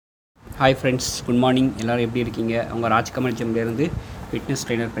Hi friends, good morning. எல்லோரும் எப்படி இருக்கீங்க? உங்கள் ராஜ்கமல் ஜிம்லேருந்து ஃபிட்னஸ்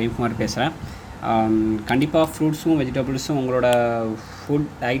ட்ரெயினர் பிரேம்குமார் பேசுகிறேன். கண்டிப்பாக ஃப்ரூட்ஸும் வெஜிடபிள்ஸும் உங்களோட ஃபுட்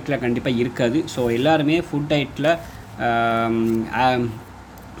டயட்டில் கண்டிப்பாக இருக்காது. ஸோ எல்லாருமே ஃபுட் டயட்டில்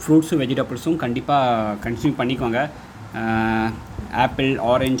ஃப்ரூட்ஸும் வெஜிடபிள்ஸும் கண்டிப்பாக கன்சியூம் பண்ணிக்கோங்க. ஆப்பிள்,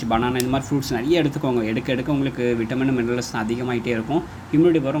 ஆரஞ்சு, பனானா இந்த மாதிரி ஃப்ரூட்ஸ் நிறைய எடுத்துக்கோங்க. எடுக்க உங்களுக்கு விட்டமின் மினரல்ஸ் அதிகமாகிட்டே இருக்கும்.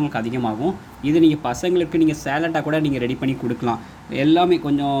 இம்யூனிட்டி பவர் உங்களுக்கு அதிகமாகும். இது நீங்கள் பசங்களுக்கு நீங்கள் சேலட்டாக கூட நீங்கள் ரெடி பண்ணி கொடுக்கலாம். எல்லாமே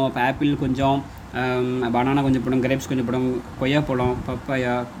கொஞ்சம் ஆப்பிள் கொஞ்சம், பனானா கொஞ்சம் போடும், கிரேப்ஸ் கொஞ்சம் போடும், கொய்யா பழம்,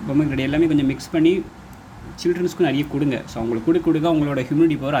 பப்பாயா, பொமக்ரேட் எல்லாமே கொஞ்சம் மிக்ஸ் பண்ணி சில்ட்ரன்ஸ்க்கும் நிறைய கொடுங்க. ஸோ அவங்களுக்கு கொடுக்க அவங்களோட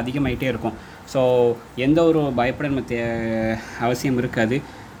ஹியூமினிட்டி பவர் அதிகமாகிட்டே இருக்கும். ஸோ எந்த ஒரு பயப்பட நம்ம அவசியம் இருக்காது.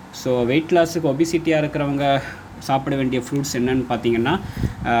 ஸோ வெயிட் லாஸுக்கு ஒபிசிட்டியாக இருக்கிறவங்க சாப்பிட வேண்டிய ஃப்ரூட்ஸ் என்னென்னு பார்த்தீங்கன்னா,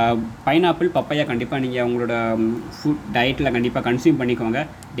 பைனாப்பிள், பப்பாயா கண்டிப்பாக நீங்கள் அவங்களோட ஃபுட் டயட்டில் கண்டிப்பாக கன்சியூம் பண்ணிக்கோங்க.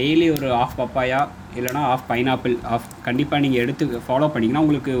 டெய்லி ஒரு ஆஃப் பப்பாயா இல்லைனா ஆஃப் பைனாப்பிள் கண்டிப்பாக நீங்கள் எடுத்து ஃபாலோ பண்ணிங்கன்னா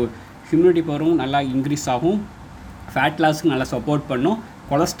உங்களுக்கு ஹியூமினிட்டி பவரும் நல்லா இன்க்ரீஸ் ஆகும். ஃபேட் லாஸுக்கு நல்லா சப்போர்ட் பண்ணும்.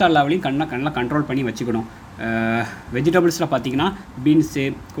 கொலஸ்ட்ரால் லெவலையும் நல்லா கண்ட்ரோல் பண்ணி வச்சுக்கணும். வெஜிடபிள்ஸில் பார்த்தீங்கன்னா பீன்ஸு,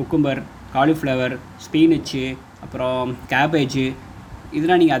 குக்கும்பர், காலிஃப்ளவர், ஸ்பீனச்சு, அப்புறம் கேபேஜு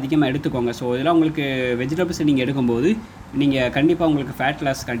இதெல்லாம் நீங்கள் அதிகமாக எடுத்துக்கோங்க. ஸோ இதெல்லாம் உங்களுக்கு வெஜிடபிள்ஸை நீங்கள் எடுக்கும்போது நீங்கள் கண்டிப்பாக உங்களுக்கு ஃபேட்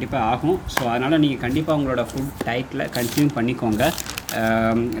லாஸ் கண்டிப்பாக ஆகும். ஸோ அதனால் நீங்கள் கண்டிப்பாக உங்களோட ஃபுட் டயட்டில் கன்சியூம் பண்ணிக்கோங்க.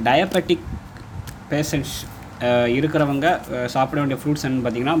 டயபெட்டிக் பேஷண்ட்ஸ் இருக்கிறவங்க சாப்பிட வேண்டிய ஃப்ரூட்ஸ் என்னன்னு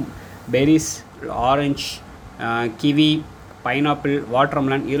பார்த்தீங்கன்னா berries, orange, kiwi, pineapple,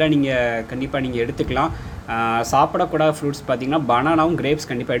 watermelon இதெல்லாம் நீங்கள் கண்டிப்பாக நீங்கள் எடுத்துக்கலாம். சாப்பிடக்கூடாத ஃப்ரூட்ஸ் பார்த்திங்கன்னா பனானாவும்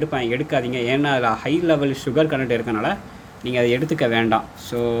கிரேப்ஸ் கண்டிப்பாக எடுக்காதீங்க. ஏன்னா அதில் ஹை லெவல் சுகர் கண்டென்ட் இருக்கனால நீங்கள் அதை எடுத்துக்க வேண்டாம்.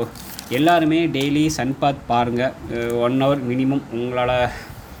 ஸோ எல்லாருமே டெய்லி சன் பாத் பாருங்கள். 1 hour மினிமம். உங்களால்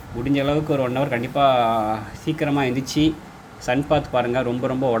முடிஞ்ச அளவுக்கு ஒரு 1 hour கண்டிப்பாக சீக்கிரமாக எழுந்திரிச்சி சன் பாத் பாருங்கள்.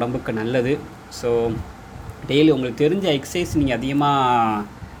 ரொம்ப உடம்புக்கு நல்லது. ஸோ டெய்லி உங்களுக்கு தெரிஞ்ச எக்ஸசைஸ் நீங்கள் அதிகமாக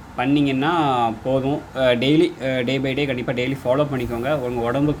பண்ணிங்கன்னா போதும். டெய்லி டே பை டே கண்டிப்பாக டெய்லி ஃபாலோ பண்ணிக்கோங்க. உங்கள்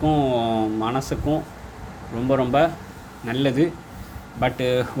உடம்புக்கும் மனசுக்கும் ரொம்ப நல்லது. பட்டு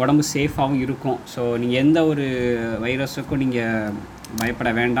உடம்பு சேஃபாகவும் இருக்கும். ஸோ நீங்கள் எந்த ஒரு வைரஸுக்கும் நீங்கள்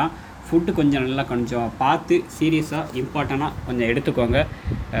பயப்பட வேண்டாம். ஃபுட்டு கொஞ்சம் பார்த்து சீரியஸாக இம்பார்ட்டண்ட்டாக கொஞ்சம் எடுத்துக்கோங்க.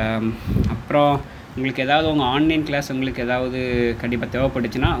 அப்புறம் உங்களுக்கு ஏதாவது உங்கள் ஆன்லைன் கிளாஸ் உங்களுக்கு ஏதாவது கண்டிப்பாக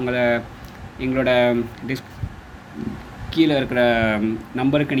தேவைப்பட்டுச்சுன்னா எங்களோட கீழே இருக்கிற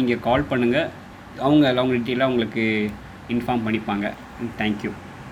நம்பருக்கு நீங்கள் கால் பண்ணுங்கள். அவங்க டீட்டெயிலாக உங்களுக்கு இன்ஃபார்ம் பண்ணிப்பாங்க. தேங்க்யூ.